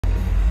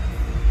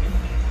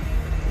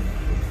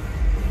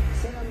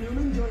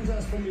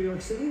from New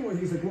York City, where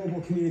he's a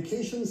global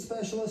communications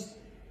specialist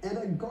and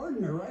a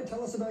gardener, right?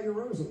 Tell us about your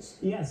roses.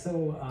 Yeah,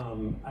 so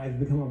I've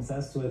become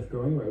obsessed with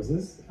growing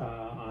roses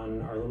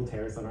on our little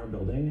terrace on our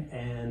building,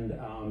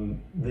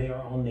 and they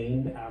are all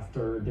named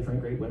after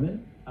different great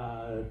women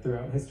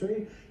throughout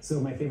history. So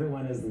my favorite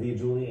one is the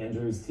Julie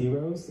Andrews tea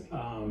rose.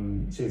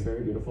 She's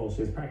very beautiful.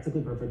 She's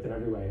practically perfect in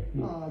every way.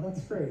 Oh,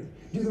 that's great.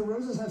 Do the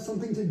roses have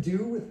something to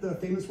do with the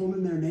famous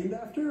woman they're named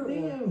after? They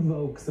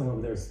evoke some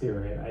of their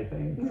spirit, I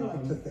think. We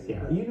like to think.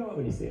 Yeah, you know it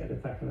when you see it.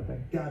 It's that kind of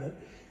thing. Got it.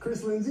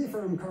 Chris Lindsay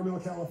from Carmel,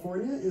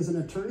 California, is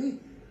an attorney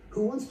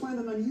who once planned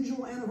an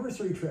unusual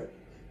anniversary trip.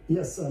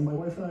 Yes, my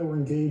wife and I were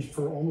engaged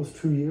for almost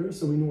 2 years,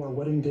 so we knew our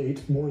wedding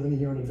date more than a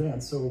year in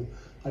advance. So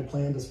I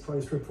planned a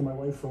surprise trip for my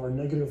wife for our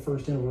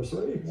 -1st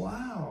anniversary.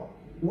 Wow.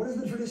 What is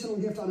the traditional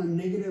gift on a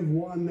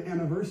 -1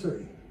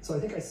 anniversary? So I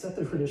think I set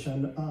the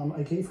tradition.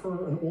 I gave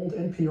her an old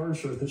NPR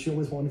shirt that she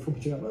always wanted for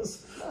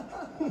pajamas.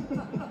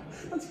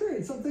 That's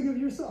great. Something of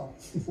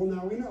yourself. Well,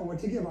 now we know what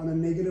to give on a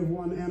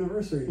 -1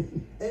 anniversary.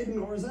 Aiden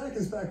Orzech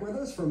is back with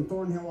us from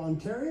Thornhill,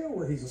 Ontario,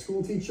 where he's a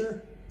school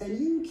teacher. And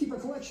you keep a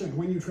collection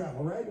when you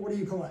travel, right? What do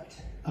you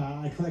collect?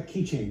 I collect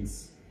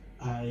keychains.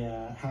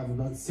 I have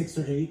about 6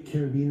 or 8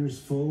 carabiners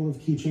full of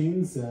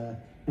keychains.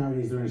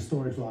 Nowadays they're in a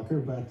storage locker,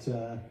 but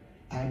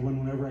I add one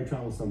whenever I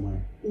travel somewhere.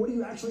 What do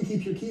you actually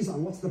keep your keys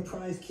on? What's the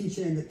prized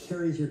keychain that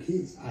carries your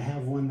keys? I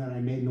have one that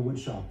I made in the wood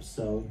shop,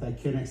 so that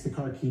connects the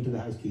car key to the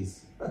house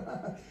keys.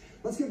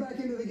 Let's get back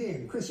into the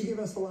game. Chris, you gave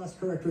us the last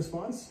correct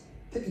response.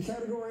 Pick a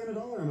category and a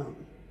dollar amount.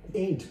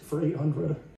 8 for 800.